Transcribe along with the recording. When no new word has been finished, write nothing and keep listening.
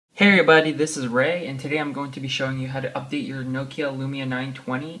Hey everybody, this is Ray, and today I'm going to be showing you how to update your Nokia Lumia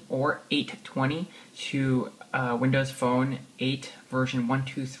 920 or 820 to Windows Phone 8 version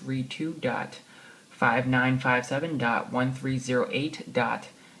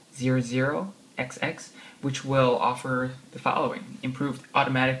 1232.5957.1308.00xx, which will offer the following: improved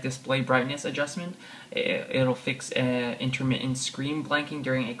automatic display brightness adjustment. It'll fix intermittent screen blanking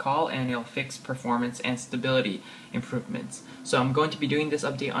during a call, and it'll fix performance and stability improvements. So I'm going to be doing this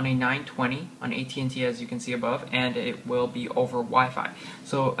update on a 920 on AT&T, as you can see above, and it will be over Wi-Fi.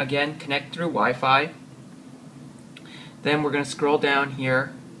 So again, connect through Wi-Fi. Then we're going to scroll down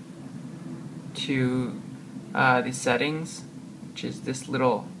here to the settings, which is this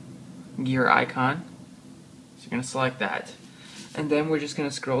little gear icon. So you're going to select that. And then we're just going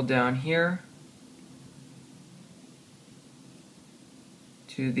to scroll down here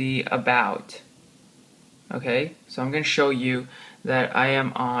to the About. Okay, so I'm going to show you that I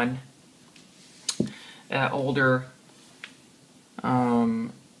am on older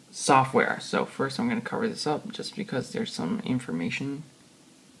software. So first I'm going to cover this up just because there's some information.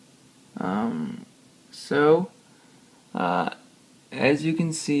 As you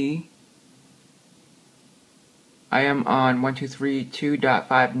can see, I am on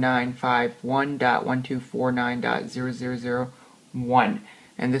 1232.5951.1249.0001,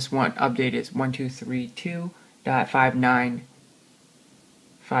 and this one update is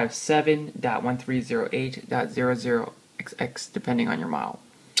 1232.5957.1308.00xx, depending on your model.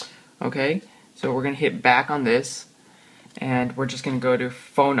 Okay, so we're going to hit back on this, and we're just going to go to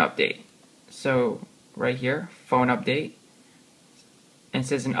phone update. So right here, phone update, and it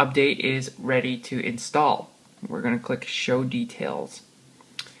says an update is ready to install. We're going to click show details.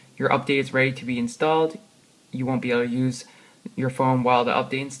 Your update is ready to be installed. You won't be able to use your phone while the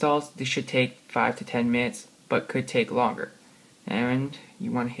update installs. This should take 5 to 10 minutes, but could take longer. And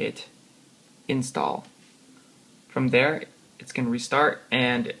you want to hit install. From there, it's going to restart,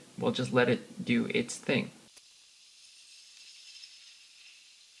 and we'll just let it do its thing.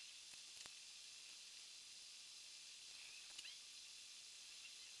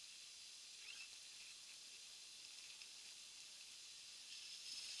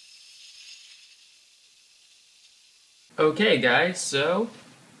 Okay guys, so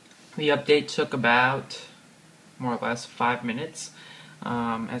the update took about more or less 5 minutes.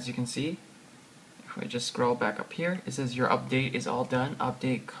 As you can see, if I just scroll back up here, it says your update is all done,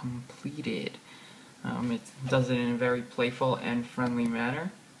 update completed. It does it in a very playful and friendly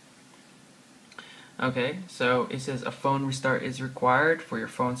manner. Okay, so it says a phone restart is required for your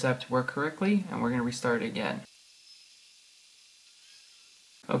phone setup to work correctly, and we're going to restart it again.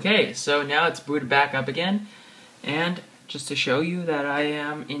 Okay, so now it's booted back up again, and just to show you that I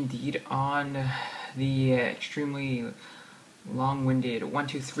am indeed on the extremely long-winded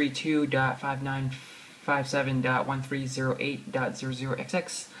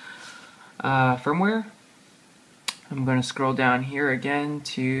 1232.5957.1308.00xx firmware, I'm going to scroll down here again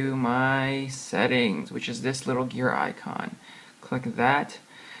to my settings, which is this little gear icon. Click that,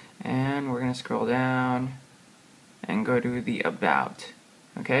 and we're going to scroll down and go to the About.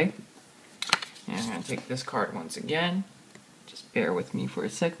 Okay? And I'm going to take this card once again. Just bear with me for a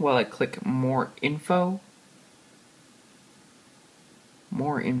second while I click more info.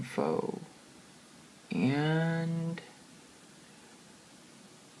 More info. And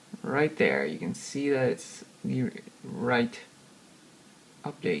right there, you can see that it's the right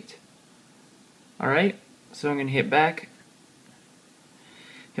update. Alright, so I'm going to hit back.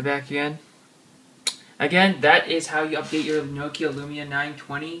 Hit back again. Again, that is how you update your Nokia Lumia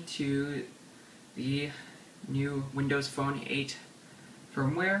 920 to the new Windows Phone 8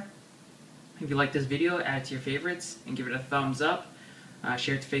 firmware. If you like this video, add it to your favorites and give it a thumbs up.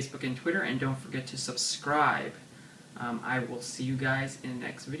 Share it to Facebook and Twitter, and don't forget to subscribe. I will see you guys in the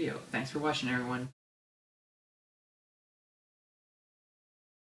next video. Thanks for watching, everyone.